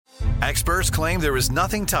Experts claim there is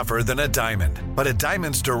nothing tougher than a diamond. But at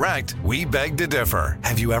Diamonds Direct, we beg to differ.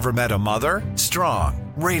 Have you ever met a mother?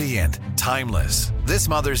 Strong, radiant, timeless. This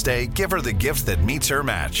Mother's Day, give her the gift that meets her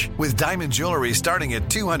match. With diamond jewelry starting at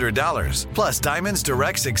 $200. Plus, Diamonds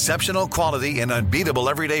Direct's exceptional quality and unbeatable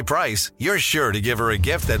everyday price, you're sure to give her a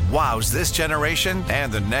gift that wows this generation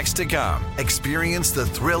and the next to come. Experience the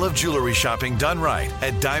thrill of jewelry shopping done right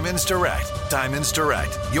at Diamonds Direct. Diamonds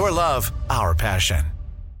Direct. Your love, our passion.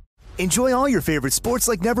 Enjoy all your favorite sports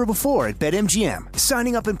like never before at BetMGM.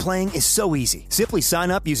 Signing up and playing is so easy. Simply sign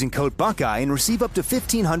up using code Buckeye and receive up to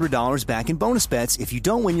 $1,500 back in bonus bets if you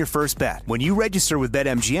don't win your first bet. When you register with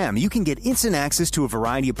BetMGM, you can get instant access to a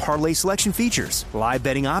variety of parlay selection features, live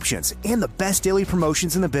betting options, and the best daily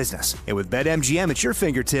promotions in the business. And with BetMGM at your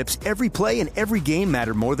fingertips, every play and every game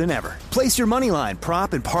matter more than ever. Place your moneyline,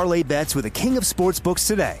 prop, and parlay bets with the king of sportsbooks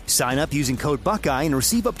today. Sign up using code Buckeye and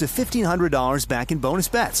receive up to $1,500 back in bonus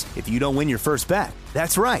bets if you don't win your first bet.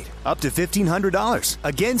 That's right, up to $1,500.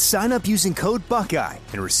 Again, sign up using code Buckeye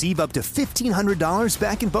and receive up to $1,500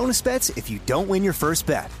 back in bonus bets if you don't win your first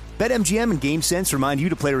bet. BetMGM and GameSense remind you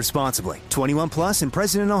to play responsibly. 21 plus and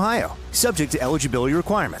present in Ohio. Subject to eligibility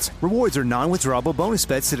requirements. Rewards are non-withdrawable bonus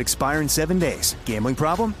bets that expire in 7 days. Gambling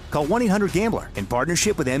problem? Call 1-800-GAMBLER in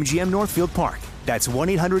partnership with MGM Northfield Park. That's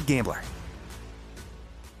 1-800-GAMBLER.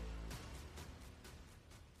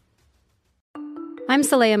 I'm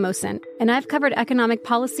Saleha Mohsin, and I've covered economic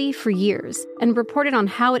policy for years and reported on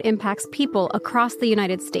how it impacts people across the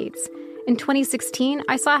United States. In 2016,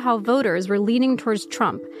 I saw how voters were leaning towards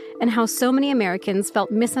Trump and how so many Americans felt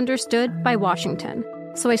misunderstood by Washington.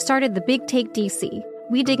 So I started The Big Take DC.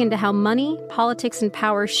 We dig into how money, politics, and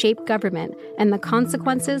power shape government and the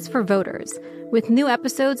consequences for voters. With new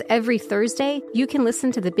episodes every Thursday, you can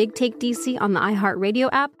listen to The Big Take DC on the iHeartRadio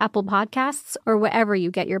app, Apple Podcasts, or wherever you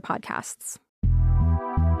get your podcasts.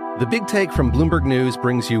 The Big Take from Bloomberg News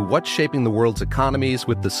brings you what's shaping the world's economies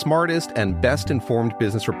with the smartest and best-informed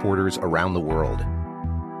business reporters around the world.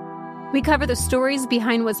 We cover the stories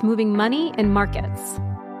behind what's moving money and markets.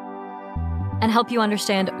 And help you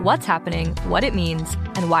understand what's happening, what it means,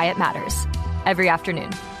 and why it matters. Every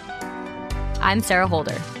afternoon. I'm Sarah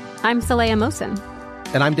Holder. I'm Saleha Mohsin.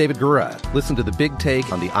 And I'm David Gura. Listen to The Big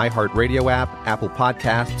Take on the iHeartRadio app, Apple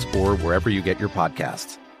Podcasts, or wherever you get your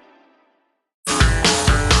podcasts.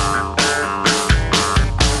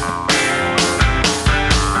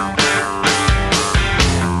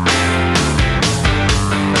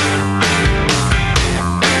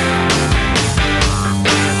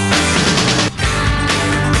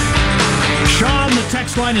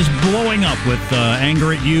 Text line is blowing up with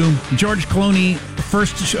anger at you. George Clooney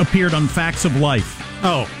first appeared on Facts of Life.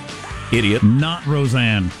 Oh, idiot. Not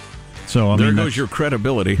Roseanne. So there goes your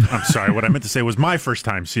credibility. I'm sorry. What I meant to say was my first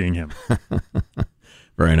time seeing him.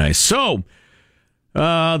 Very nice. So,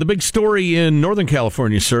 the big story in Northern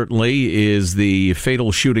California certainly is the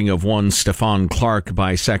fatal shooting of one Stephon Clark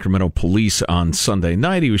by Sacramento police on Sunday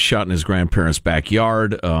night. He was shot in his grandparents'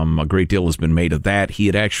 backyard. A great deal has been made of that. He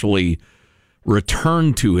had actually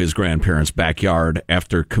returned to his grandparents' backyard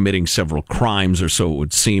after committing several crimes, or so it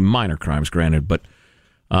would seem, minor crimes, granted, but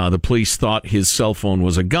the police thought his cell phone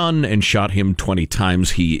was a gun and shot him 20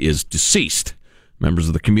 times. He is deceased. Members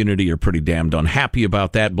of the community are pretty damned unhappy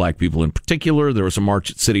about that, black people in particular. There was a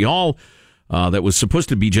march at City Hall that was supposed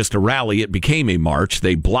to be just a rally. It became a march.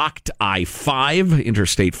 They blocked I-5,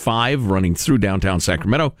 Interstate 5, running through downtown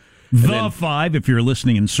Sacramento. The 5, if you're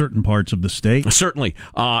listening in certain parts of the state. Certainly.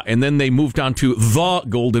 And then they moved on to the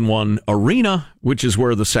Golden One Arena, which is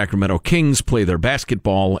where the Sacramento Kings play their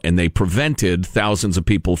basketball, and they prevented thousands of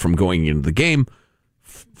people from going into the game,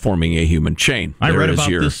 forming a human chain. I read about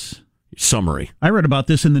this summary. I read about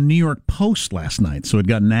this in the New York Post last night, so it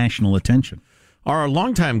got national attention. Our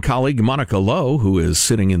longtime colleague, Monica Lowe, who is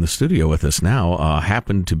sitting in the studio with us now,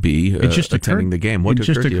 happened to be attending the game. It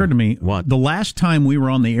just occurred to me, what? The last time we were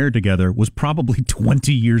on the air together was probably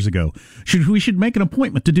 20 years ago. We should make an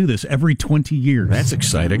appointment to do this every 20 years. That's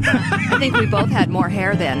exciting. I think we both had more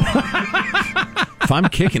hair then. If I'm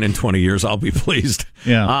kicking in 20 years, I'll be pleased.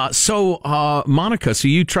 Yeah. Monica, so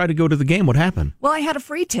you tried to go to the game. What happened? Well, I had a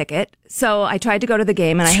free ticket, so I tried to go to the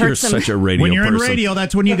game, and I heard You're such a radio When you're person. in radio,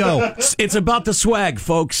 that's when you go. It's about the swag,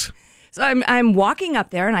 folks. So I'm walking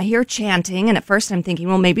up there, and I hear chanting, and at first I'm thinking,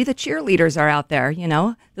 well, maybe the cheerleaders are out there,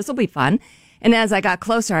 this will be fun. And as I got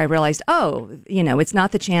closer, I realized, it's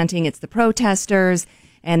not the chanting, it's the protesters,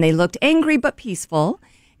 and they looked angry but peaceful.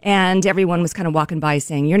 And everyone was kind of walking by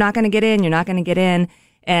saying, you're not going to get in, you're not going to get in.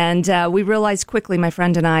 And we realized quickly, my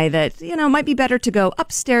friend and I, that, it might be better to go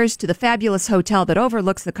upstairs to the fabulous hotel that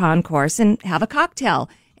overlooks the concourse and have a cocktail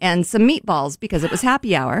and some meatballs because it was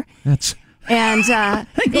happy hour. That's... And, have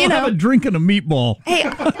a drink and a meatball. Hey,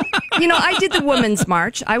 I did the Women's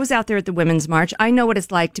March. I was out there at the Women's March. I know what it's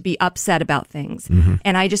like to be upset about things. Mm-hmm.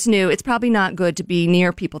 And I just knew it's probably not good to be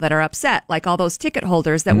near people that are upset, like all those ticket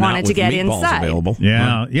holders that wanted to get inside. Available.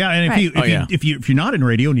 Yeah, yeah. And if you're not in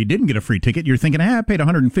radio and you didn't get a free ticket, you're thinking, I paid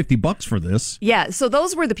 $150 for this. Yeah, so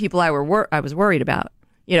those were the people I was worried about.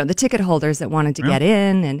 The ticket holders that wanted to get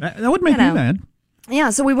in. And that would make me mad.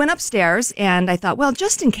 Yeah, so we went upstairs, and I thought, well,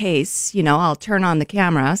 just in case, I'll turn on the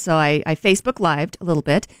camera. So I Facebook Lived a little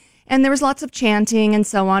bit, and there was lots of chanting and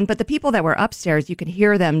so on. But the people that were upstairs, you could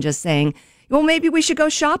hear them just saying, well, maybe we should go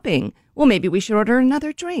shopping. Well, maybe we should order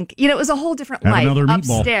another drink. It was a whole different life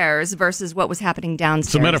upstairs versus what was happening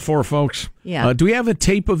downstairs. It's a metaphor, folks. Yeah. Do we have a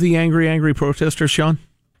tape of the angry protesters, Sean?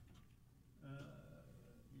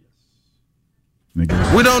 We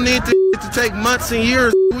don't need to take months and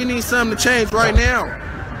years. We need something to change right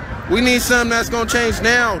now. We need something that's going to change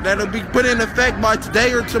now, that'll be put in effect by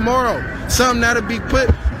today or tomorrow. Something that'll be put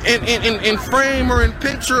in frame or in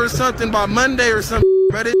picture or something by Monday or something.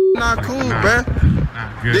 Bro, this not cool, bro.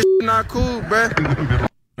 This not cool, bro.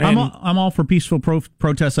 I'm all for peaceful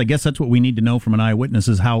protests. I guess that's what we need to know from an eyewitness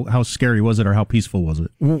is how scary was it or how peaceful was it?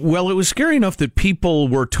 Well, it was scary enough that people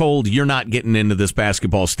were told, you're not getting into this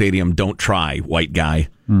basketball stadium. Don't try, white guy.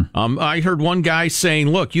 I heard one guy saying,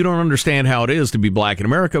 look, you don't understand how it is to be black in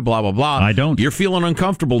America, blah, blah, blah. I don't. You're feeling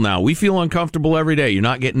uncomfortable now. We feel uncomfortable every day. You're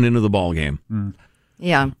not getting into the ball game.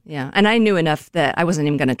 Yeah. And I knew enough that I wasn't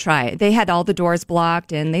even going to try it. They had all the doors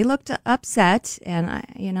blocked, and they looked upset, and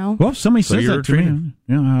Well, if somebody says that to me,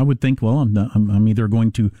 I would think, well, I'm either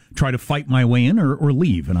going to try to fight my way in or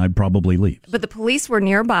leave, and I'd probably leave. But the police were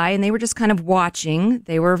nearby, and they were just kind of watching.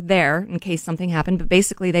 They were there in case something happened, but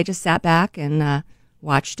basically they just sat back and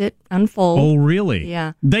watched it unfold. Oh, really?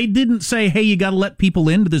 Yeah. They didn't say, hey, you got to let people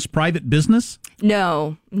into this private business?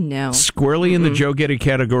 No. Squarely in the Joe Getty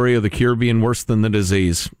category of the cure being worse than the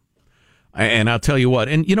disease. And I'll tell you what,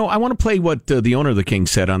 and I want to play what the owner of the Kings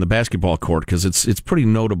said on the basketball court, because it's pretty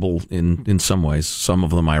notable in some ways, some of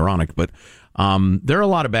them ironic, but there are a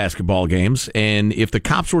lot of basketball games, and if the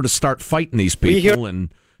cops were to start fighting these people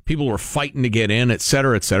and people were fighting to get in, et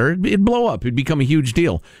cetera, it'd blow up. It'd become a huge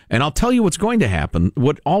deal. And I'll tell you what's going to happen,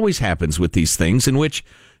 what always happens with these things, in which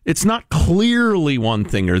it's not clearly one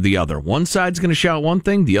thing or the other. One side's going to shout one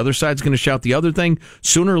thing, the other side's going to shout the other thing.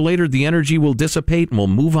 Sooner or later, the energy will dissipate and we'll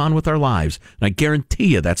move on with our lives. And I guarantee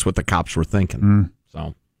you that's what the cops were thinking.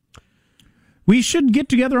 So we should get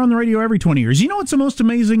together on the radio every 20 years. You know what's the most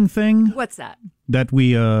amazing thing? What's that? That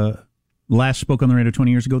we last spoke on the radio 20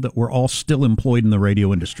 years ago, that we're all still employed in the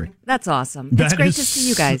radio industry. That's awesome. It's great to see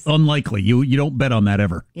you guys. Unlikely. You don't bet on that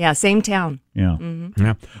ever. Yeah, same town. Yeah. Mm-hmm.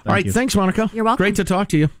 Yeah. All right, thanks, Monica. You're welcome. Great to talk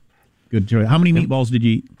to you. Good. How many meatballs did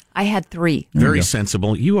you eat? I had 3. Very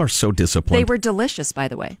sensible. You are so disciplined. They were delicious, by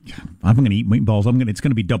the way. I'm going to eat meatballs. It's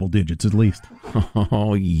going to be double digits at least.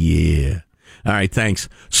 Oh, yeah. All right, thanks.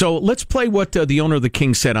 So let's play what the owner of the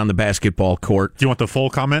Kings said on the basketball court. Do you want the full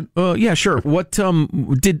comment? Yeah, sure. What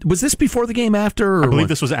was this before the game, after? Or I believe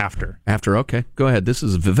this was after. After, okay. Go ahead. This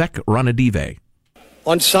is Vivek Ranadive.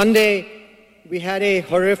 On Sunday, we had a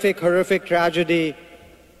horrific tragedy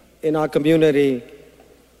in our community.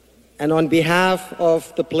 And on behalf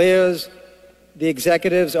of the players, the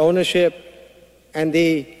executives, ownership, and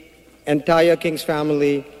the entire Kings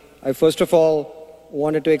family, I first of all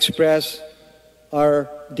wanted to express our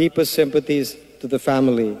deepest sympathies to the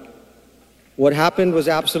family. What happened was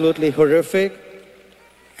absolutely horrific,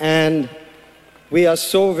 and we are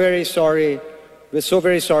so very sorry. We're so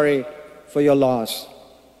very sorry for your loss.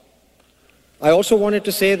 I also wanted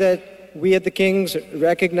to say that we at the Kings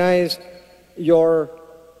recognize your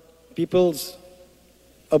people's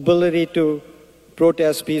ability to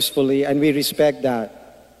protest peacefully, and we respect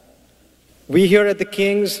that. We here at the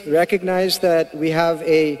Kings recognize that we have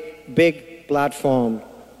a big platform.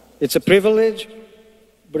 It's a privilege,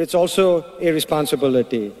 but it's also a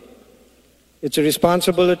responsibility. It's a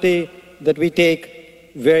responsibility that we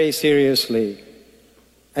take very seriously.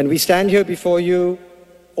 And we stand here before you,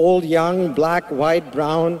 old, young, black, white,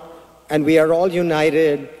 brown, and we are all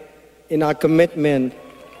united in our commitment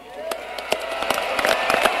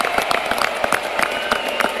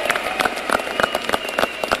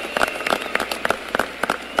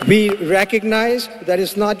We recognize that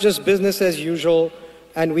it's not just business as usual,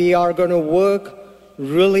 and we are going to work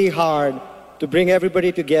really hard to bring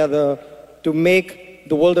everybody together to make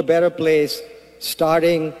the world a better place,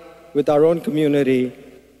 starting with our own community.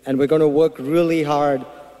 And we're going to work really hard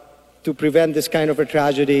to prevent this kind of a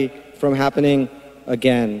tragedy from happening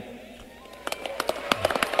again.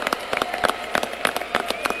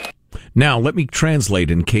 Now, let me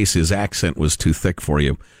translate in case his accent was too thick for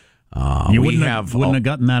you. You wouldn't have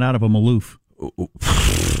gotten that out of a Maloof.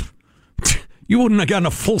 You wouldn't have gotten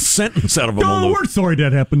a full sentence out of a Maloof. Oh, we're sorry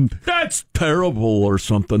that happened. That's terrible or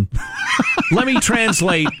something. Let me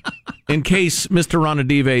translate in case Mr.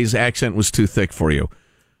 Ronadive's accent was too thick for you.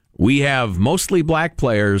 We have mostly black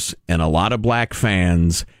players and a lot of black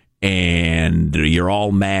fans, and you're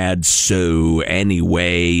all mad. So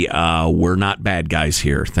anyway, we're not bad guys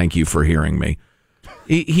here. Thank you for hearing me.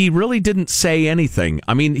 He really didn't say anything.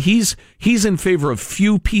 I mean, he's in favor of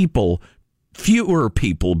fewer people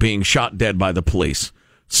being shot dead by the police.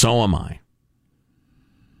 So am I.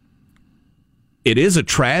 It is a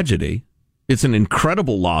tragedy. It's an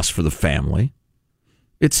incredible loss for the family.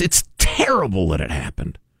 It's terrible that it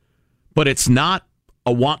happened. But it's not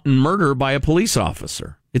a wanton murder by a police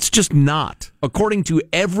officer. It's just not, according to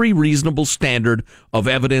every reasonable standard of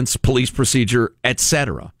evidence, police procedure,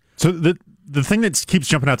 etc. So the thing that keeps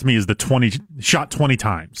jumping out to me is the shot 20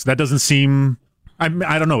 times. That doesn't seem... I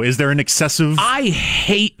don't know. Is there an excessive... I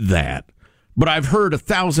hate that. But I've heard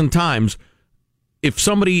 1,000 times, if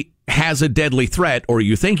somebody has a deadly threat, or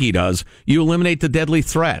you think he does, you eliminate the deadly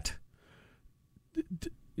threat.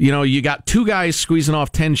 You know, you got 2 guys squeezing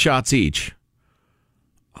off 10 shots each.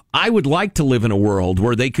 I would like to live in a world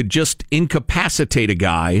where they could just incapacitate a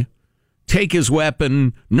guy, take his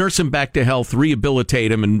weapon, nurse him back to health,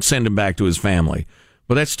 rehabilitate him, and send him back to his family.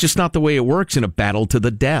 But that's just not the way it works in a battle to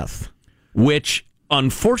the death, which,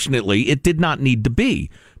 unfortunately, it did not need to be.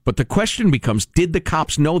 But the question becomes, did the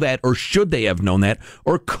cops know that, or should they have known that,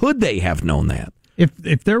 or could they have known that?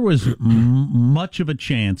 If there was much of a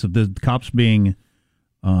chance of the cops being,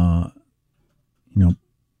 in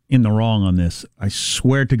the wrong on this, I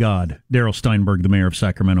swear to God, Darrell Steinberg, the mayor of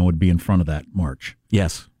Sacramento, would be in front of that march.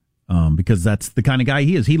 Yes. Because that's the kind of guy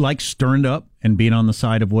he is. He likes stirring up and being on the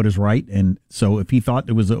side of what is right. And so if he thought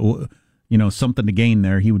there was something to gain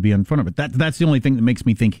there, he would be in front of it. That's the only thing that makes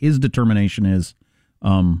me think his determination is,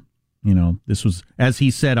 this was, as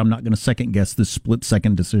he said, I'm not going to second guess this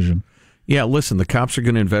split-second decision. Yeah, listen, the cops are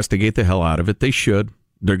going to investigate the hell out of it. They should.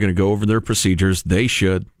 They're going to go over their procedures. They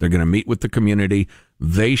should. They're going to meet with the community.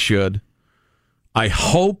 They should. I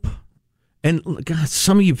hope. And God,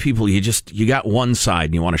 some of you people, you got one side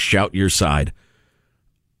and you want to shout your side.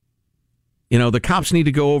 You know, the cops need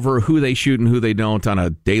to go over who they shoot and who they don't on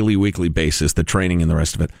a daily, weekly basis, the training and the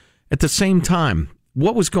rest of it. At the same time,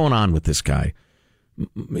 what was going on with this guy?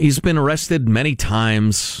 He's been arrested many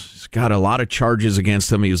times. He's got a lot of charges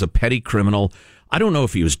against him. He was a petty criminal. I don't know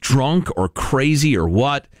if he was drunk or crazy or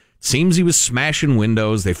what. Seems he was smashing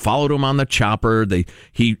windows. They followed him on the chopper.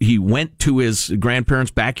 He went to his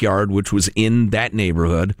grandparents' backyard, which was in that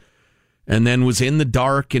neighborhood, and then was in the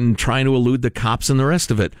dark and trying to elude the cops and the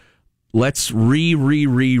rest of it. Let's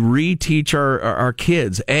reteach our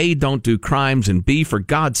kids. A, don't do crimes, and B, for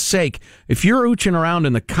God's sake, if you're ooching around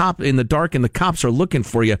in the dark and the cops are looking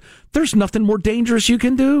for you, there's nothing more dangerous you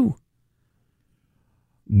can do.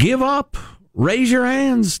 Give up. Raise your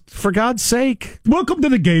hands, for God's sake. Welcome to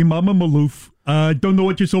the game. I'm a Maloof. I don't know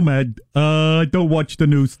what you're so mad. Don't watch the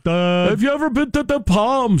news. Have you ever been to the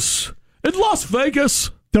Palms in Las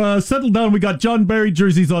Vegas? Settle down. We got John Barry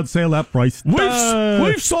jerseys on sale at price.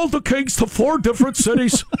 We've sold the Kings to 4 different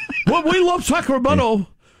cities. Well, we love Sacramento,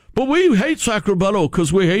 but we hate Sacramento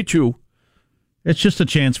because we hate you. It's just a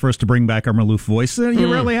chance for us to bring back our Maloof voice.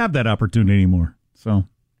 You rarely have that opportunity anymore. So,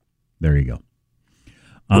 there you go.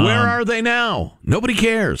 Where are they now? Nobody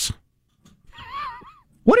cares.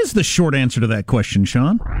 What is the short answer to that question,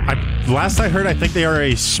 Sean? Last I heard, I think they are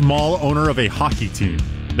a small owner of a hockey team.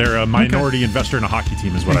 They're a minority investor in a hockey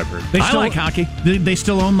team, is what I've heard. I like hockey. They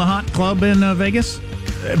still own the hot club in Vegas?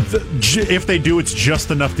 If they do, it's just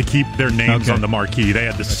enough to keep their names on the marquee. They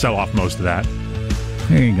had to sell off most of that.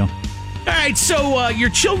 There you go. All right, so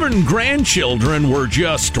your children and grandchildren were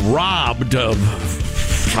just robbed of,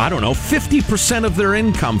 50% of their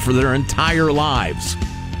income for their entire lives.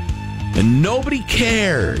 And nobody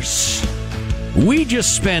cares. We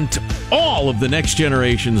just spent all of the next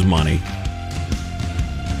generation's money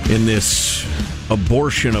in this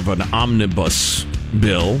abortion of an omnibus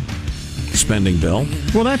spending bill.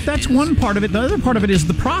 Well, that's one part of it. The other part of it is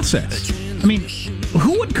the process. I mean,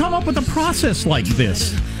 who would come up with a process like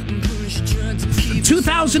this?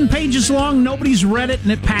 2,000 pages long, nobody's read it,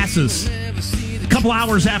 and it passes a couple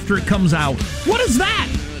hours after it comes out. What is that?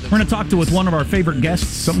 We're going to talk with one of our favorite guests,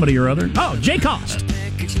 somebody or other. Oh, Jay Cost.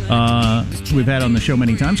 We've had on the show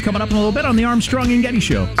many times. Coming up in a little bit on the Armstrong and Getty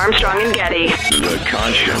Show. Armstrong and Getty. The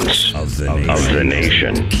conscience of the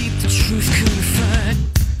nation. Keep the truth confined.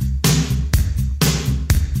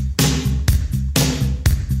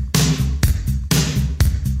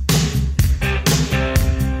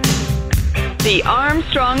 The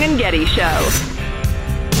Armstrong and Getty Show.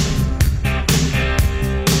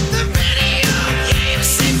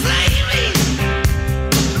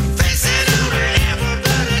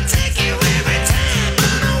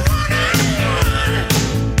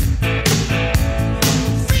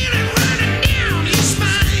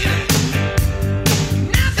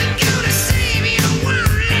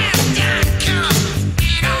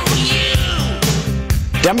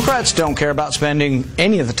 Democrats don't care about spending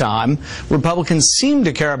any of the time. Republicans seem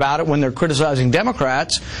to care about it when they're criticizing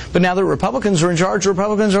Democrats. But now that Republicans are in charge,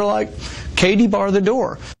 Republicans are like, Katie, bar the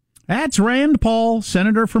door. That's Rand Paul,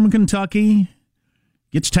 senator from Kentucky.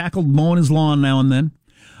 Gets tackled mowing his lawn now and then.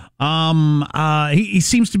 He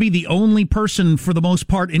seems to be the only person, for the most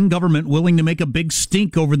part, in government willing to make a big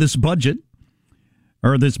stink over this budget.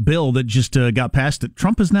 Or this bill that just got passed.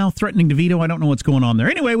 Trump is now threatening to veto. I don't know what's going on there.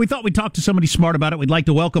 Anyway, we thought we'd talk to somebody smart about it. We'd like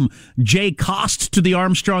to welcome Jay Cost to the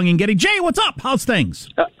Armstrong and Getty. Jay, what's up? How's things?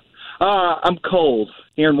 I'm cold.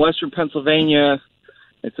 Here in western Pennsylvania,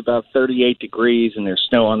 it's about 38 degrees and there's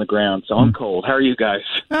snow on the ground, so I'm cold. How are you guys?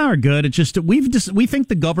 We're good. It's just we think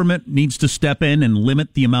the government needs to step in and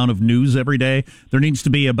limit the amount of news every day. There needs to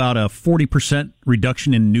be about a 40%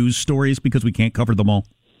 reduction in news stories because we can't cover them all.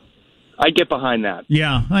 I get behind that.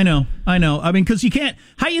 Yeah, I know. I mean, because you can't.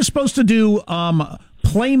 How are you supposed to do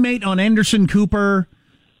Playmate on Anderson Cooper,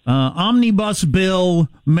 Omnibus Bill,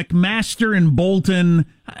 McMaster and Bolton,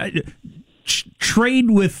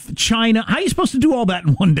 trade with China? How are you supposed to do all that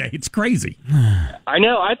in one day? It's crazy. I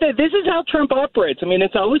know. I think this is how Trump operates. I mean,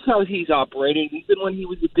 it's always how he's operating, even when he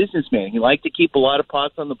was a businessman. He liked to keep a lot of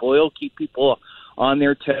pots on the boil, keep people on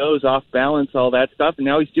their toes, off balance, all that stuff, and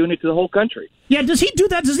now he's doing it to the whole country. Yeah, does he do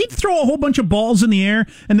that? Does he throw a whole bunch of balls in the air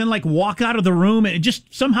and then, like, walk out of the room and it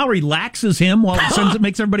just somehow relaxes him while it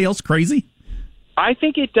makes everybody else crazy? I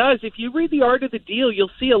think it does. If you read The Art of the Deal,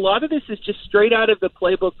 you'll see a lot of this is just straight out of the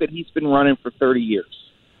playbook that he's been running for 30 years.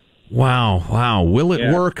 Wow. Will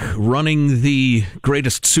it work running the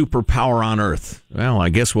greatest superpower on Earth? Well, I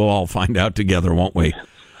guess we'll all find out together, won't we?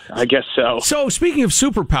 I guess so. So, speaking of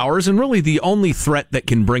superpowers, and really the only threat that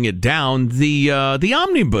can bring it down, the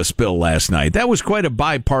omnibus bill last night. That was quite a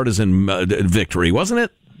bipartisan victory, wasn't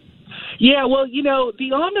it? Yeah, well,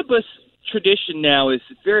 the omnibus tradition now is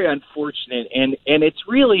very unfortunate, and it's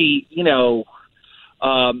really,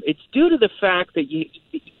 it's due to the fact that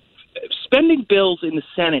spending bills in the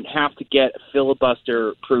Senate have to get a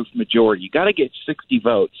filibuster-proof majority. You got to get 60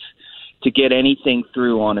 votes to get anything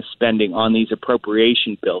through on these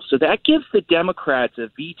appropriation bills. So that gives the Democrats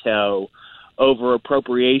a veto over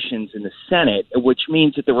appropriations in the Senate, which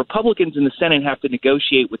means that the Republicans in the Senate have to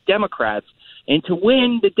negotiate with Democrats. And to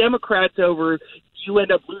win the Democrats over, you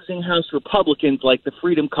end up losing House Republicans like the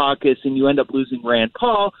Freedom Caucus, and you end up losing Rand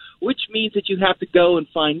Paul, which means that you have to go and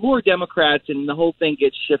find more Democrats, and the whole thing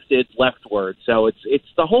gets shifted leftward. So it's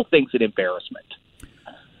the whole thing's an embarrassment.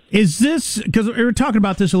 Is this, because we were talking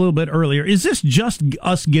about this a little bit earlier, is this just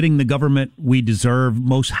us getting the government we deserve?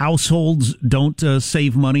 Most households don't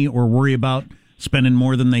save money or worry about spending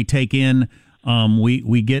more than they take in.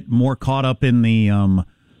 We get more caught up in the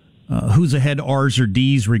who's ahead, R's or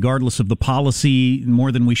D's, regardless of the policy,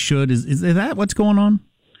 more than we should. Is that what's going on?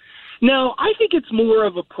 No, I think it's more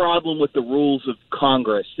of a problem with the rules of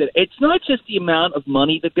Congress. That it's not just the amount of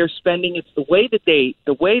money that they're spending; it's the way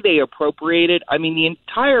they appropriate it. I mean, the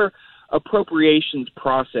entire appropriations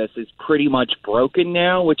process is pretty much broken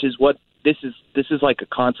now, which is what this is like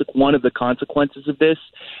one of the consequences of this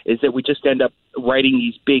is that we just end up writing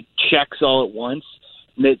these big checks all at once.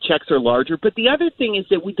 And the checks are larger, but the other thing is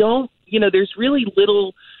that we don't. There's really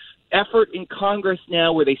little effort in Congress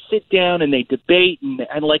now where they sit down and they debate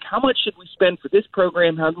and like, how much should we spend for this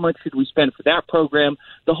program? How much should we spend for that program?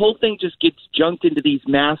 The whole thing just gets junked into these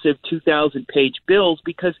massive 2,000-page bills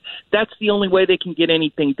because that's the only way they can get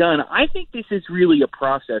anything done. I think this is really a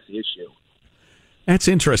process issue. That's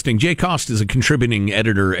interesting. Jay Cost is a contributing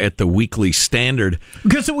editor at the Weekly Standard.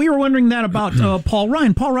 Because we were wondering that about Paul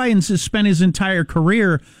Ryan. Paul Ryan has spent his entire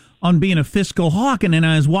career on being a fiscal hawk, and then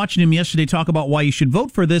I was watching him yesterday talk about why you should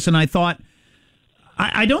vote for this, and I thought,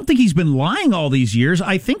 I don't think he's been lying all these years.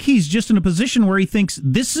 I think he's just in a position where he thinks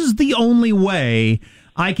this is the only way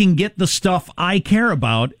I can get the stuff I care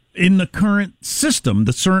about in the current system,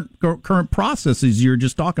 the current processes you're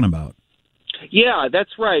just talking about. Yeah,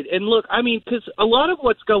 that's right. And look, I mean, because a lot of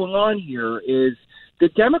what's going on here is the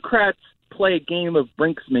Democrats play a game of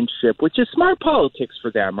brinksmanship, which is smart politics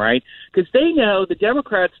for them, right? Because the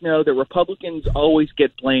Democrats know that Republicans always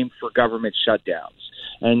get blamed for government shutdowns.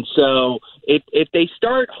 And so if they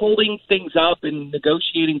start holding things up and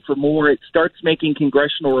negotiating for more, it starts making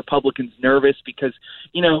congressional Republicans nervous because,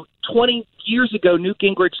 20 years ago, Newt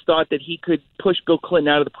Gingrich thought that he could push Bill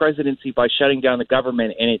Clinton out of the presidency by shutting down the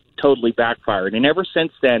government, and it totally backfired. And ever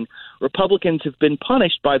since then, Republicans have been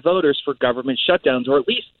punished by voters for government shutdowns, or at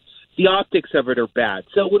least the optics of it are bad.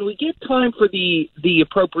 So when we get time for the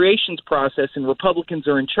appropriations process and Republicans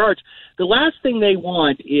are in charge, the last thing they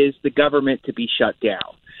want is the government to be shut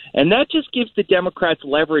down. And that just gives the Democrats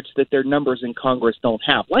leverage that their numbers in Congress don't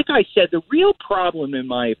have. Like I said, the real problem, in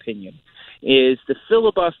my opinion, is the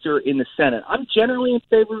filibuster in the Senate. I'm generally in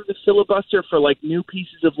favor of the filibuster for new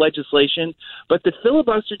pieces of legislation, but the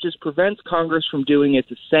filibuster just prevents Congress from doing its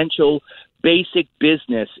essential basic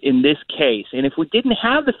business in this case. And if we didn't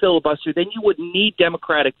have the filibuster, then you wouldn't need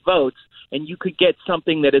Democratic votes, and you could get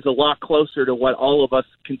something that is a lot closer to what all of us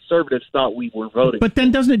conservatives thought we were voting. But then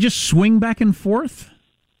doesn't it just swing back and forth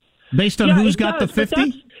based on who's got the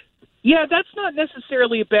 50? Yeah, that's not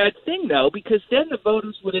necessarily a bad thing, though, because then the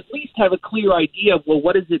voters would at least have a clear idea of,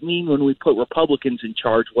 what does it mean when we put Republicans in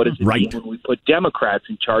charge? What does it mean when we put Democrats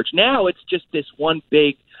in charge? Now it's just this one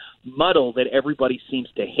big muddle that everybody seems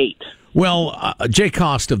to hate. Well, Jay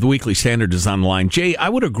Cost of the Weekly Standard is online. Jay, I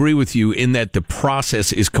would agree with you in that the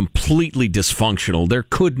process is completely dysfunctional. There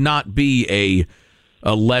could not be a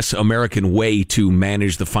less American way to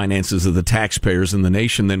manage the finances of the taxpayers in the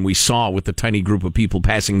nation than we saw with the tiny group of people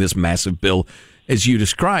passing this massive bill as you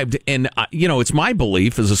described. And, it's my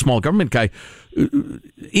belief as a small government guy,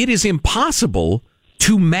 it is impossible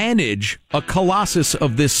to manage a colossus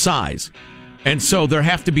of this size. And so there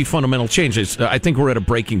have to be fundamental changes. I think we're at a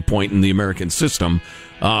breaking point in the American system,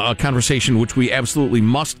 a conversation which we absolutely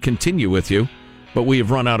must continue with you, but we have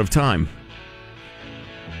run out of time.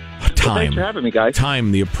 Well, thanks for having me, guys.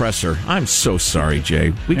 Time, the oppressor. I'm so sorry,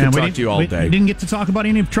 Jay. We can talk to you all day. We didn't get to talk about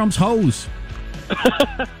any of Trump's hoes.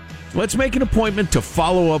 Let's make an appointment to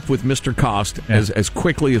follow up with Mr. Cost as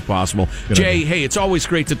quickly as possible. Good Jay, idea. hey, it's always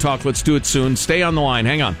great to talk. Let's do it soon. Stay on the line.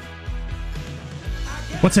 Hang on.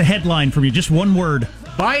 What's a headline from you? Just one word.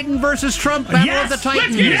 Biden versus Trump, Battle of the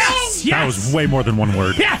Titans. Yes! That was way more than one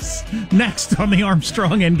word. Yes! Next on the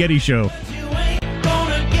Armstrong and Getty Show.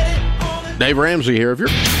 Dave Ramsey here. If you're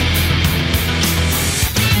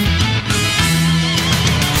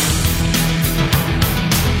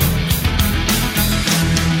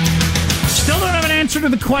still don't have an answer to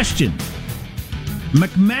the question.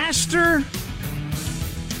 McMaster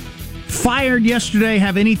fired yesterday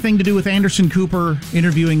have anything to do with Anderson Cooper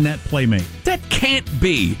interviewing that playmate? That can't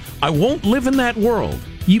be. I won't live in that world.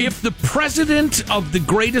 If the president of the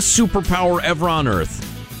greatest superpower ever on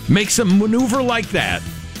earth makes a maneuver like that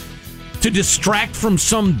to distract from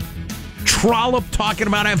some trollop talking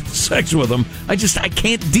about having sex with him, I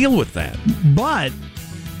can't deal with that. But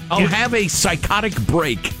I'll have a psychotic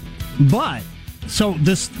break. But so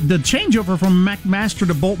the changeover from McMaster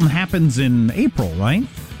to Bolton happens in April, right?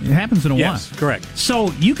 It happens in a while. Yes, correct. So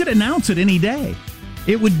you could announce it any day.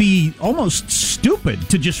 It would be almost stupid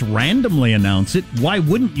to just randomly announce it. Why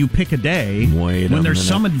wouldn't you pick a day when there's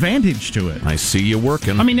some advantage to it? I see you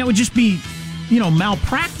working. I mean, that would just be,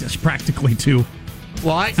 malpractice practically to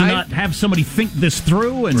not have somebody think this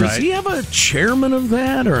through. And does he have a chairman of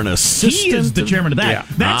that or an assistant? He is the chairman of that.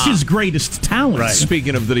 Yeah. That's his greatest talent. Right.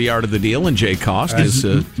 Speaking of the art of the deal, and Jay Cost is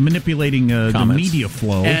manipulating the media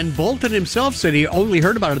flow. And Bolton himself said he only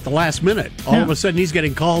heard about it at the last minute. All of a sudden, he's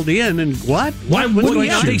getting called in, and what? What's going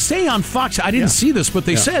on? They say on Fox, I didn't see this, but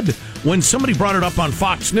they said when somebody brought it up on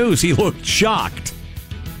Fox News, he looked shocked.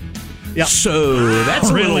 Yep. So that's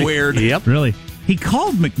a little weird. Yep. Really? He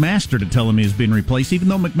called McMaster to tell him he was being replaced, even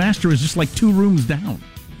though McMaster was just like 2 rooms down.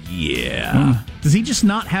 Yeah. Does he just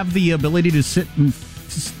not have the ability to sit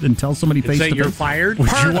and tell somebody face to face? You're fired?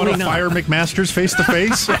 Would you want to fire McMaster's face to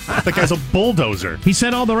face? That guy's a bulldozer. He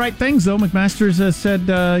said all the right things, though. McMaster's said,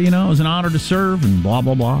 it was an honor to serve and blah,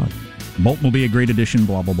 blah, blah. Bolton will be a great addition,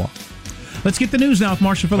 blah, blah, blah. Let's get the news now with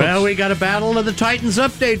Marshall Phillips. Well, we got a Battle of the Titans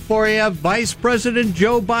update for you. Vice President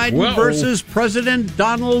Joe Biden versus President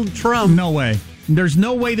Donald Trump. No way. There's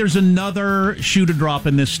no way there's another shoe to drop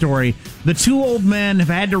in this story. The two old men have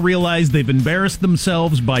had to realize they've embarrassed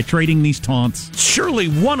themselves by trading these taunts. Surely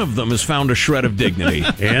one of them has found a shred of dignity.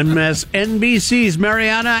 MSNBC's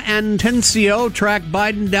Mariana Antencio tracked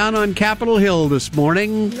Biden down on Capitol Hill this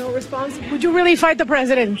morning. No response. Would you really fight the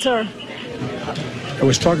president, sir? I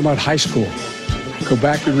was talking about high school. Go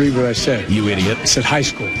back and read what I said. You idiot. I said high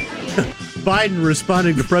school. Biden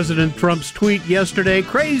responding to President Trump's tweet yesterday.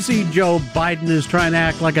 Crazy Joe Biden is trying to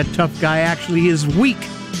act like a tough guy. Actually, he is weak,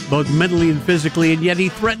 both mentally and physically, and yet he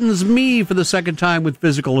threatens me for the second time with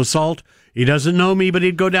physical assault. He doesn't know me, but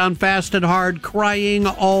he'd go down fast and hard, crying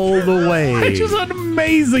all the way. It's just an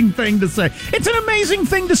amazing thing to say. It's an amazing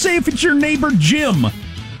thing to say if it's your neighbor Jim.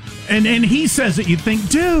 And he says it, you'd think,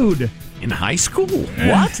 dude. In high school?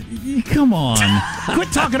 What? Come on.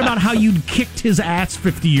 Quit talking about how you'd kicked his ass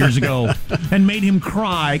 50 years ago and made him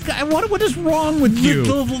cry. What is wrong with you?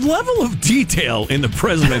 The level of detail in the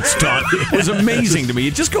president's talk was amazing to me.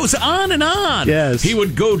 It just goes on and on. Yes. He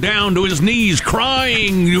would go down to his knees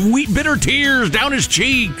crying, bitter tears down his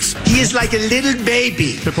cheeks. He is like a little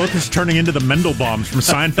baby. They're both just turning into the Mendelbaums from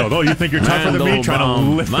Seinfeld. Oh, you think you're tougher than me? Trying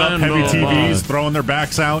to lift up heavy TVs, throwing their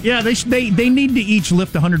backs out. Yeah, they need to each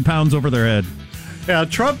lift 100 pounds over their head. Yeah,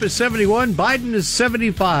 Trump is 71, Biden is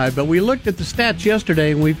 75, but we looked at the stats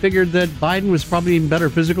yesterday and we figured that Biden was probably in better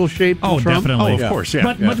physical shape than Trump. Definitely. Oh, of course, yeah.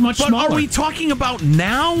 But much smaller. Are we talking about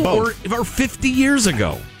now or 50 years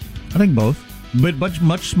ago? I think both, but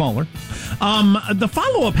much smaller. The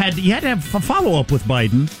follow-up you had to have a follow-up with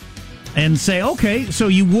Biden and say, okay, so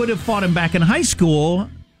you would have fought him back in high school.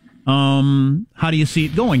 How do you see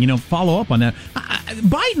it going? Follow up on that.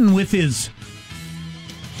 Biden with his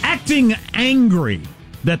acting angry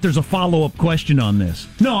that there's a follow-up question on this.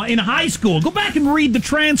 No, in high school, go back and read the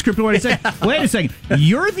transcript where they say, wait a second,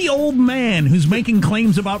 you're the old man who's making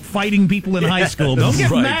claims about fighting people in high school. Don't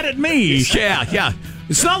get mad at me. Yeah.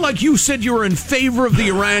 It's not like you said you were in favor of the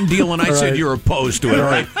Iran deal and I said you're opposed to it, all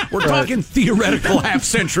right? We're talking theoretical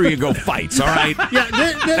half-century ago fights, all right? Yeah,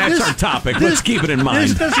 that's our topic. Let's keep it in mind.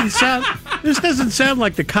 This doesn't sound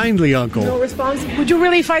like the kindly uncle. No response. Would you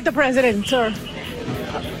really fight the president, sir?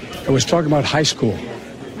 I was talking about high school.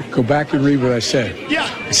 Go back and read what I said. Yeah.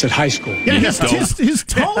 I said high school. Yeah, his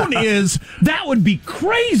tone is, that would be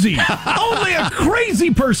crazy. Only a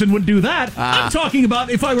crazy person would do that. I'm talking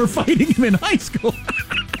about if I were fighting him in high school.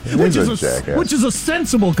 which is a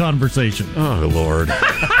sensible conversation. Oh, Lord.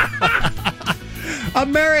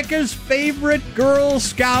 America's favorite Girl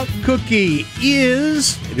Scout cookie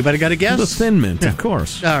is... Anybody got a guess? The Thin Mint, of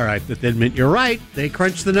course. All right, the Thin Mint. You're right. They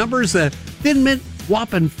crunched the numbers. The Thin Mint,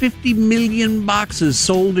 whopping 50 million boxes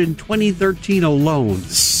sold in 2013 alone.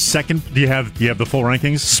 Second, do you have the full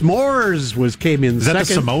rankings? S'mores came in second. Is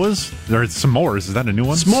that the Samoas? Or S'mores, is that a new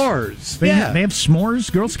one? S'mores. They have S'mores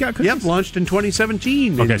Girl Scout cookies? Yep, launched in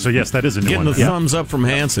 2017. Okay, so yes, that is a new one. Getting the thumbs up from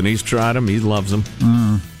Hanson. He's tried them. He loves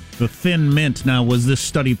them. The Thin Mint. Now, was this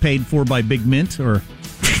study paid for by Big Mint or...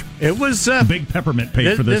 It was Big Peppermint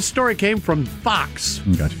paid for this. This story came from Fox.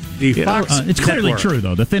 Gotcha. The Fox. It's clearly true,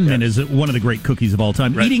 though. The Thin Mint is one of the great cookies of all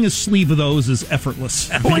time. Right. Eating a sleeve of those is effortless.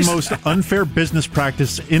 The most unfair business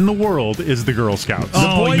practice in the world is the Girl Scouts.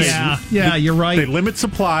 Yeah, you're right. They limit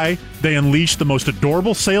supply. They unleash the most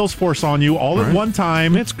adorable sales force on you all at one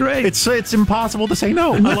time. It's great. It's impossible to say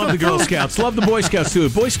no. I love the Girl Scouts. Love the Boy Scouts, too.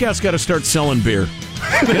 Boy Scouts got to start selling beer.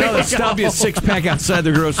 They'll stop you a six-pack outside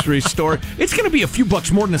the grocery store. It's going to be a few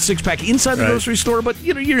bucks more than a six-pack inside the grocery store, but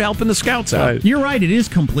you're helping the Scouts out. Right. You're right. It is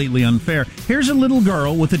completely unfair. Here's a little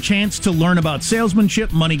girl with a chance to learn about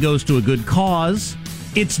salesmanship. Money goes to a good cause.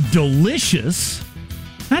 It's delicious.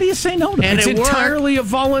 How do you say no to that? It's entirely a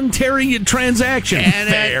voluntary transaction.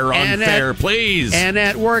 Unfair, please. And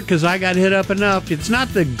at work, because I got hit up enough, it's not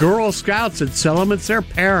the Girl Scouts that sell them, it's their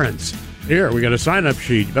parents. Here, we got a sign-up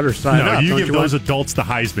sheet. You better sign up. No, you give those adults the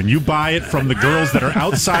Heisman. You buy it from the girls that are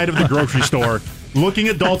outside of the grocery store, looking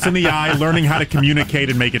adults in the eye, learning how to communicate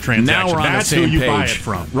and make a transaction. Now we're on That's the same who you page. buy it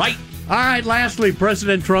from. Right. All right, lastly,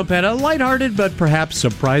 President Trump had a lighthearted but perhaps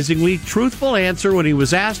surprisingly truthful answer when he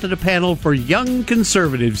was asked at a panel for young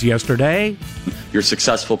conservatives yesterday. Your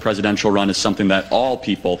successful presidential run is something that all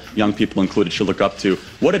people, young people included, should look up to.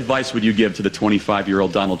 What advice would you give to the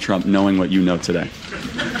 25-year-old Donald Trump knowing what you know today?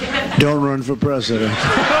 Don't run for president.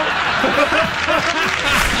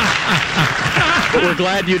 We're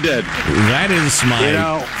glad you did. That is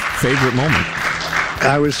my favorite moment.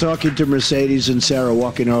 I was talking to Mercedes and Sarah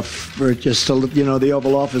walking off for just the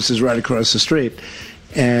Oval Office is right across the street.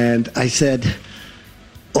 And I said,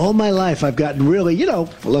 all my life I've gotten really,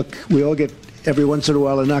 look, we all get every once in a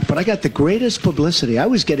while a knock, but I got the greatest publicity. I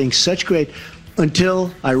was getting such great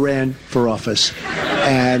until I ran for office.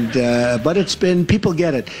 And but it's been, people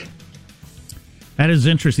get it. That is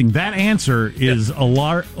interesting. That answer is a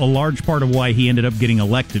large part of why he ended up getting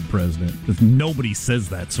elected president, because nobody says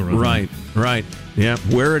that sort of thing. Right. Yeah.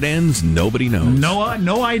 Where it ends, nobody knows.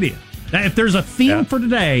 No idea. If there's a theme for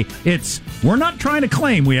today, it's we're not trying to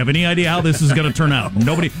claim we have any idea how this is going to turn out.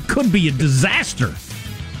 Nobody. Could be a disaster.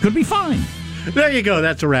 Could be fine. There you go.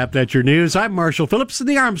 That's a wrap. That's your news. I'm Marshall Phillips in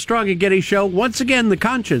the Armstrong and Getty Show. Once again, the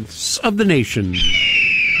conscience of the nation.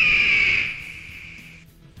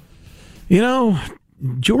 You know,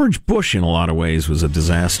 George Bush, in a lot of ways, was a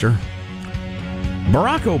disaster.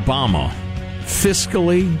 Barack Obama,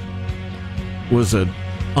 fiscally, was an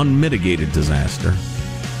unmitigated disaster.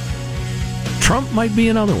 Trump might be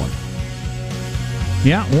another one.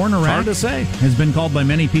 Yeah, Warren Iraq Hard to say. Has been called by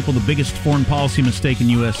many people the biggest foreign policy mistake in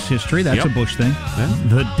U.S. history. That's a Bush thing. Yeah.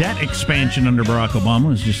 The debt expansion under Barack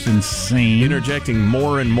Obama is just insane. Interjecting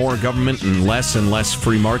more and more government and less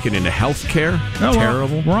free market into health care.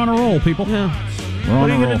 Terrible. We're on a roll, people. Yeah. What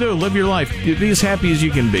are you going to do? Live your life. Be as happy as you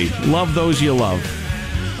can be. Love those you love.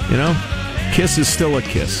 You know? Kiss is still a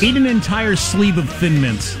kiss. Eat an entire sleeve of Thin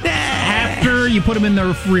Mints. After you put them in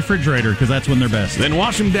the refrigerator, because that's when they're best. Then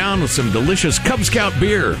wash them down with some delicious Cub Scout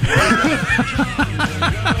beer.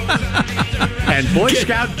 And Boy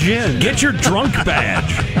Scout gin. Get your drunk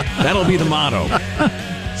badge. That'll be the motto.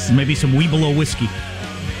 Maybe some Weebelo whiskey.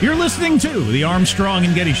 You're listening to the Armstrong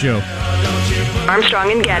and Getty Show.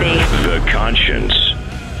 Armstrong and Getty. The conscience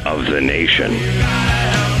of the nation.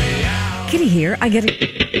 Kitty here. I get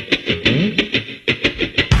it.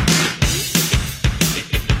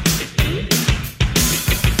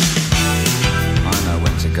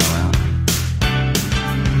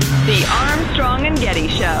 The Armstrong and Getty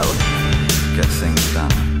Show. Get things done.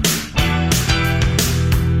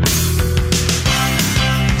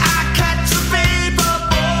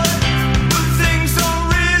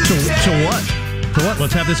 To what? To what?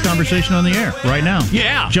 Let's have this conversation on the air right now.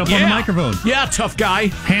 Yeah. Jump on the microphone. Yeah, tough guy.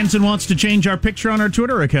 Hanson wants to change our picture on our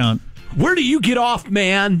Twitter account. Where do you get off,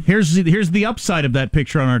 man? Here's the upside of that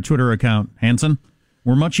picture on our Twitter account, Hanson.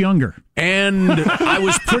 We're much younger. And I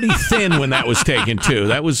was pretty thin when that was taken, too.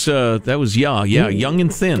 That was young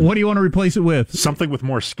and thin. What do you want to replace it with? Something with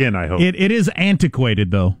more skin, I hope. It is antiquated,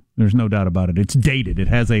 though. There's no doubt about it. It's dated. It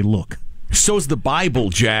has a look. So's the Bible,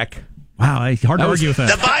 Jack. Wow, hard to argue with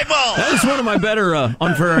that. The Bible! That is one of my better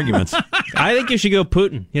unfair arguments. I think you should go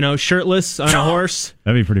Putin. Shirtless on a horse.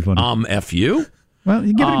 That'd be pretty funny. F you? Well,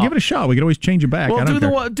 give it a shot. We could always change it back. Well,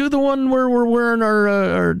 do the one where we're wearing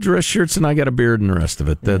our dress shirts and I got a beard and the rest of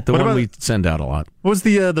it. The one we send out a lot. What was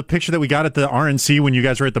the picture that we got at the RNC when you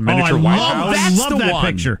guys were at the miniature White House? That's love that one.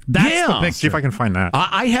 picture. That's the picture. See if I can find that.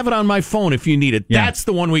 I have it on my phone if you need it. Yeah. That's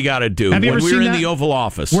the one we got to do Have you when ever we're seen in that? the Oval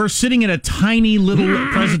Office. We're sitting in a tiny little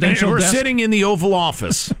presidential We're desk. sitting in the Oval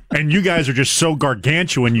Office. And you guys are just so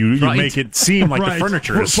gargantuan, you make it seem like the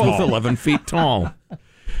furniture We're is small. both 11 feet tall.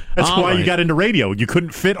 That's why you got into radio. You couldn't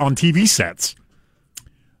fit on TV sets.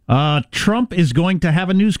 Trump is going to have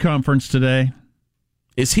a news conference today.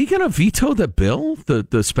 Is he going to veto the bill,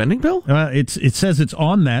 the spending bill? It says it's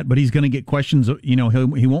on that, but he's going to get questions. He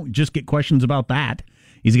won't just get questions about that.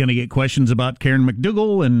 He's going to get questions about Karen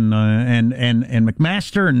McDougal and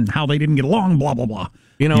McMaster and how they didn't get along. Blah blah blah.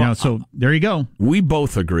 So there you go. We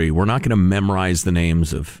both agree we're not going to memorize the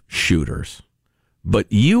names of shooters,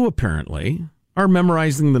 but you apparently are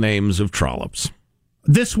memorizing the names of trollops.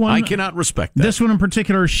 This one, I cannot respect that. This one in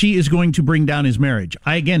particular, she is going to bring down his marriage.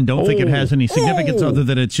 I, again, don't think it has any significance other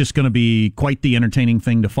than it's just going to be quite the entertaining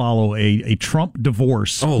thing to follow a Trump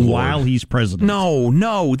divorce while he's president.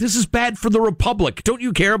 No, this is bad for the Republic. Don't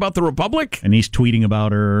you care about the Republic? And he's tweeting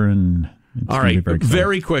about her. And all right,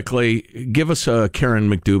 very quickly, give us a Karen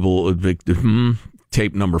McDougal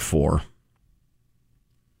tape number 4.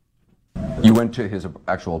 You went to his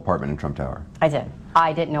actual apartment in Trump Tower? I did.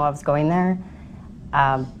 I didn't know I was going there.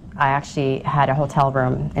 I actually had a hotel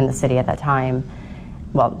room in the city at that time,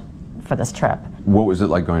 for this trip. What was it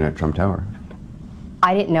like going to Trump Tower?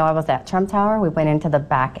 I didn't know I was at Trump Tower. We went into the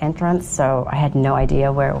back entrance, so I had no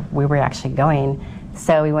idea where we were actually going.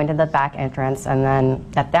 So we went to the back entrance, and then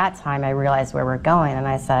at that time I realized where we're going, and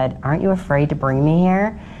I said, "Aren't you afraid to bring me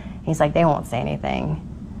here?" He's like, "They won't say anything."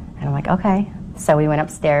 And I'm like, "Okay." So we went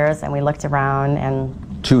upstairs and we looked around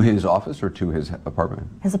and... To his office or to his apartment?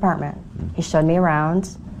 His apartment. He showed me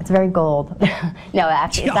around. It's very gold. No,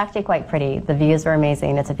 actually, it's actually quite pretty. The views are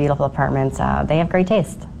amazing. It's a beautiful apartment. They have great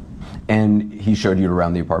taste. And he showed you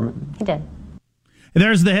around the apartment? He did.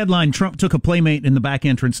 There's the headline, Trump took a playmate in the back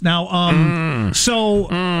entrance. Now, I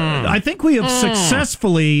think we have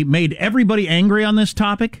successfully made everybody angry on this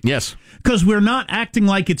topic. Yes. Because we're not acting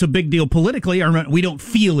like it's a big deal politically, or we don't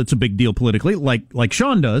feel it's a big deal politically, like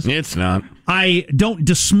Sean does. It's not. I don't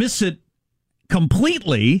dismiss it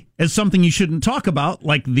completely as something you shouldn't talk about,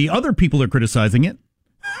 like the other people are criticizing it.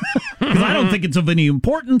 Because I don't think it's of any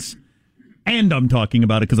importance. And I'm talking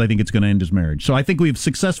about it because I think it's going to end his marriage. So I think we've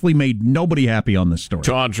successfully made nobody happy on this story.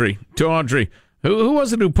 To Audrey, Who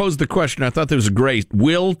was it who posed the question? I thought that was great.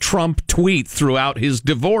 Will Trump tweet throughout his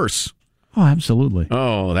divorce? Oh, absolutely.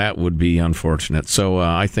 Oh, that would be unfortunate. So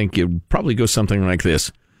I think it would probably go something like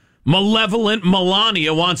this. Malevolent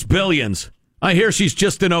Melania wants billions. I hear she's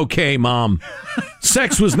just an okay mom.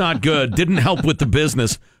 Sex was not good. Didn't help with the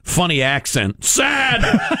business. Funny accent. Sad.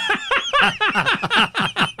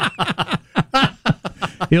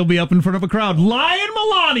 He'll be up in front of a crowd. Lion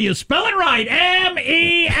Melania, spell it right.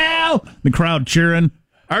 M-E-L. The crowd cheering.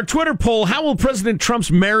 Our Twitter poll, how will President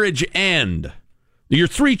Trump's marriage end? Your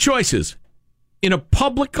three choices. In a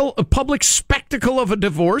public spectacle of a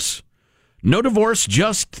divorce, no divorce,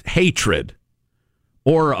 just hatred,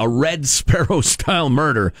 or a Red Sparrow-style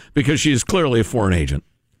murder because she is clearly a foreign agent.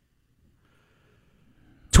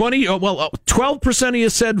 12% of you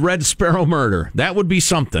said Red Sparrow murder. That would be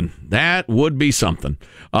something.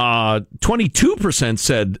 22%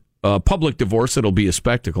 said public divorce. It'll be a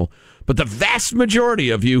spectacle. But the vast majority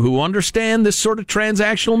of you who understand this sort of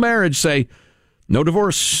transactional marriage say, no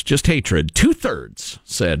divorce, just hatred. 2/3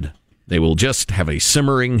 said they will just have a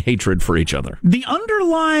simmering hatred for each other. The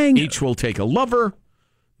underlying... Each will take a lover.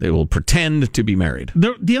 They will pretend to be married.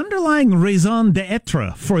 The underlying raison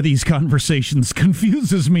d'etre for these conversations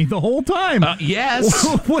confuses me the whole time. Yes.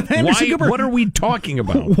 What are we talking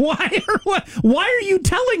about? Why are you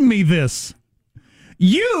telling me this?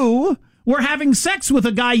 You were having sex with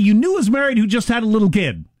a guy you knew was married who just had a little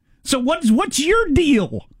kid. So what's your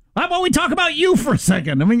deal? How about we talk about you for a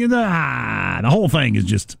second? I mean, the whole thing is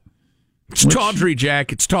just... It's tawdry,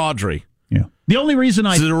 Jack. It's tawdry. Yeah. The only reason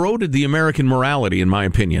It's eroded the American morality, in my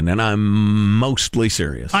opinion, and I'm mostly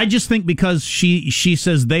serious. I just think because she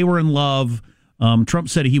says they were in love, Trump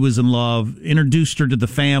said he was in love, introduced her to the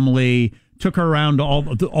family, took her around to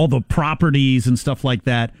all the properties and stuff like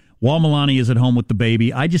that, while Melania is at home with the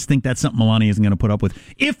baby. I just think that's something Melania isn't going to put up with.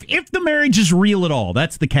 If the marriage is real at all,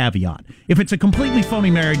 that's the caveat. If it's a completely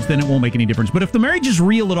phony marriage, then it won't make any difference. But if the marriage is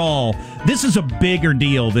real at all, this is a bigger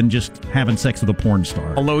deal than just having sex with a porn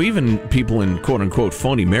star. Although even people in quote-unquote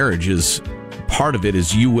phony marriages, part of it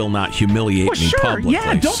is you will not humiliate me publicly.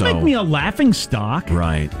 Yeah, don't make me a laughing stock.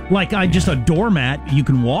 Right. Like I'm just a doormat you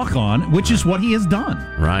can walk on, which is what he has done.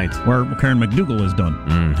 Right. Where Karen McDougal has done.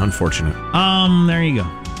 Unfortunate. There you go.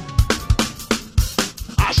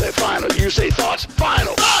 I say final, you say thoughts.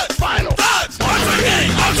 Final, final.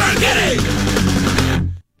 Armstrong Getty.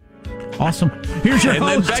 Awesome. Here's your host.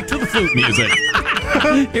 And then back to the flute music.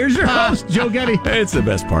 Here's your host, Joe Getty. It's the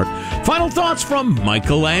best part. Final thoughts from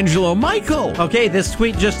Michelangelo. Michael. Okay, this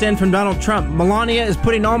tweet just in from Donald Trump. Melania is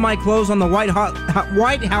putting all my clothes on the White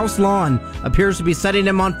House lawn. Appears to be setting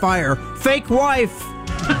him on fire. Fake wife.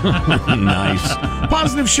 Nice.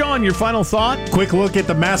 Positive Sean, your final thought? Quick look at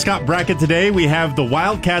the mascot bracket today. We have the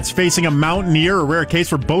Wildcats facing a Mountaineer, a rare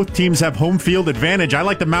case where both teams have home field advantage. I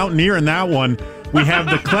like the Mountaineer in that one. We have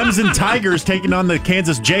the Clemson Tigers taking on the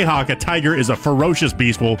Kansas Jayhawk. A Tiger is a ferocious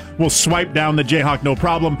beast. We'll swipe down the Jayhawk, no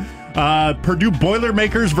problem. Purdue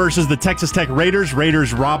Boilermakers versus the Texas Tech Raiders.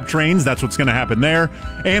 Raiders rob trains. That's what's going to happen there.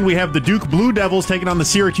 And we have the Duke Blue Devils taking on the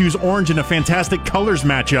Syracuse Orange in a fantastic colors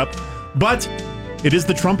matchup. But it is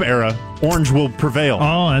the Trump era. Orange will prevail.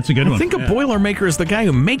 Oh, that's a good one. I think a Boilermaker is the guy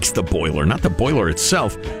who makes the boiler, not the boiler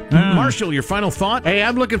itself. Marshall, your final thought? Hey,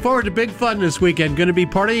 I'm looking forward to big fun this weekend. Going to be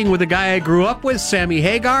partying with a guy I grew up with, Sammy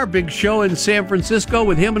Hagar. Big show in San Francisco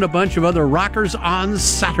with him and a bunch of other rockers on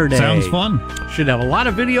Saturday. Sounds fun. Should have a lot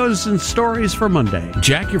of videos and stories for Monday.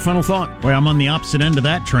 Jack, your final thought? Well, I'm on the opposite end of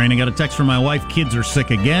that train. I got a text from my wife. Kids are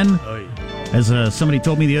sick again. As somebody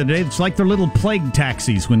told me the other day, it's like they're little plague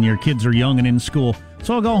taxis when your kids are young and in school.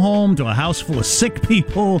 So I'll go home to a house full of sick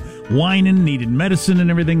people, whining, needed medicine and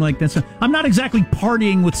everything like that. So I'm not exactly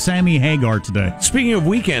partying with Sammy Hagar today. Speaking of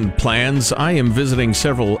weekend plans, I am visiting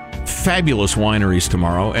several fabulous wineries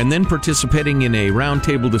tomorrow and then participating in a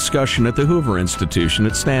roundtable discussion at the Hoover Institution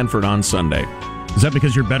at Stanford on Sunday. Is that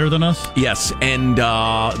because you're better than us? Yes, and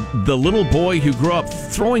the little boy who grew up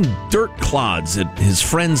throwing dirt clods at his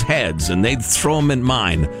friends' heads, and they'd throw them at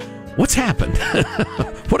mine. What's happened?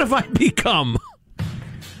 What have I become?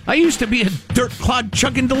 I used to be a dirt clod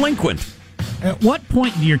chugging delinquent. At what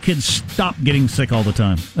point do your kids stop getting sick all the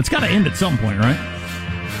time? That's got to end at some point, right?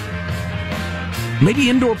 Maybe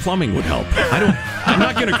indoor plumbing would help. I'm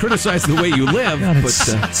not going to criticize the way you live, God, but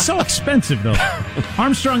it's so expensive, though.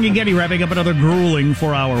 Armstrong and Getty wrapping up another grueling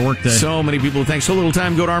 4-hour workday. So many people think so little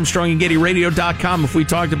time. Go to ArmstrongandGettyRadio.com. If we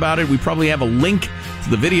talked about it, we probably have a link to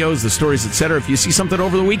the videos, the stories, etc. If you see something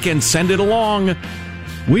over the weekend, send it along.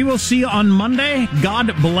 We will see you on Monday.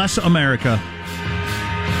 God bless America.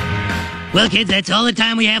 Well, kids, that's all the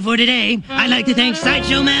time we have for today. I'd like to thank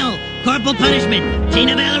Sideshow Mel, Corporal Punishment,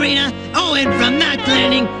 Tina Ballerina. Oh, and from Knots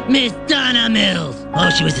Landing, Miss Donna Mills. Oh,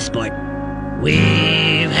 she was a sport.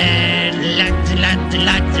 We've had lots and lots and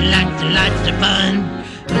lots and lots and lots of fun.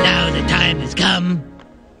 Now the time has come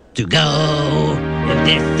to go. If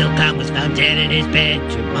this silkcon was found dead in his bed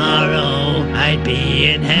tomorrow, I'd be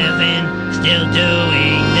in heaven still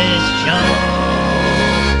doing this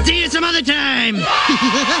show. See you some other time.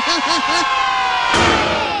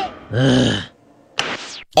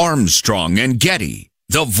 Armstrong and Getty,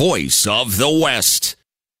 the voice of the West.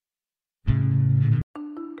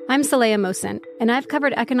 I'm Saleha Mohsen, and I've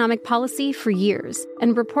covered economic policy for years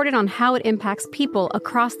and reported on how it impacts people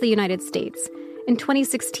across the United States. In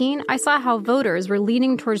 2016, I saw how voters were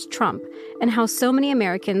leaning towards Trump and how so many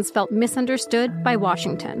Americans felt misunderstood by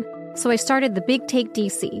Washington. So I started The Big Take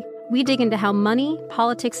DC. We dig into how money,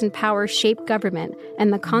 politics, and power shape government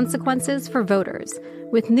and the consequences for voters.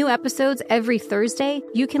 With new episodes every Thursday,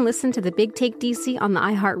 you can listen to The Big Take DC on the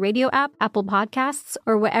iHeartRadio app, Apple Podcasts,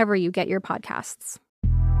 or wherever you get your podcasts.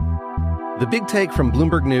 The Big Take from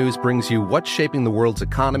Bloomberg News brings you what's shaping the world's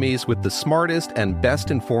economies with the smartest and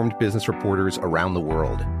best-informed business reporters around the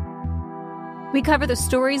world. We cover the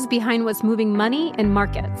stories behind what's moving money and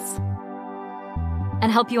markets.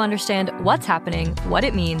 And help you understand what's happening, what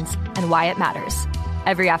it means, and why it matters.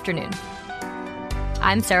 Every afternoon.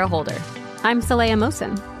 I'm Sarah Holder. I'm Saleha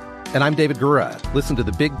Mohsen. And I'm David Gura. Listen to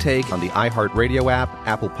The Big Take on the iHeartRadio app,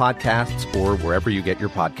 Apple Podcasts, or wherever you get your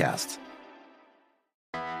podcasts.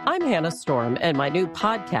 I'm Hannah Storm, and my new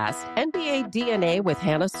podcast, NBA DNA with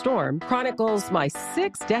Hannah Storm, chronicles my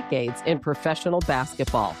 6 decades in professional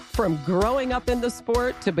basketball. From growing up in the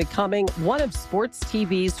sport to becoming one of sports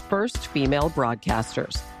TV's first female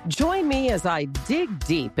broadcasters. Join me as I dig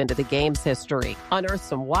deep into the game's history, unearth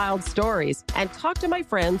some wild stories, and talk to my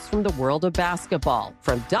friends from the world of basketball,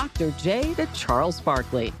 from Dr. J to Charles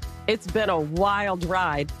Barkley. It's been a wild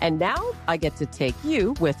ride, and now I get to take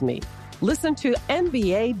you with me. Listen to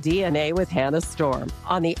NBA DNA with Hannah Storm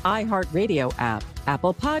on the iHeartRadio app,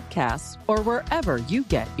 Apple Podcasts, or wherever you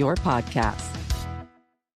get your podcasts.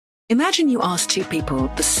 Imagine you ask 2 people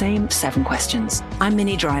the same 7 questions. I'm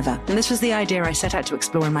Minnie Driver, and this was the idea I set out to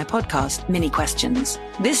explore in my podcast, Mini Questions.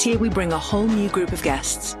 This year, we bring a whole new group of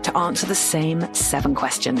guests to answer the same 7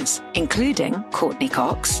 questions, including Courtney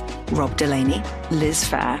Cox, Rob Delaney, Liz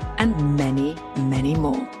Phair, and many, many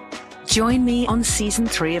more. Join me on Season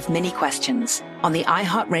 3 of Mini Questions on the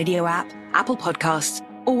iHeartRadio app, Apple Podcasts,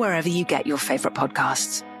 or wherever you get your favorite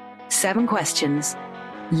podcasts. 7 questions,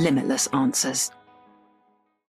 limitless answers.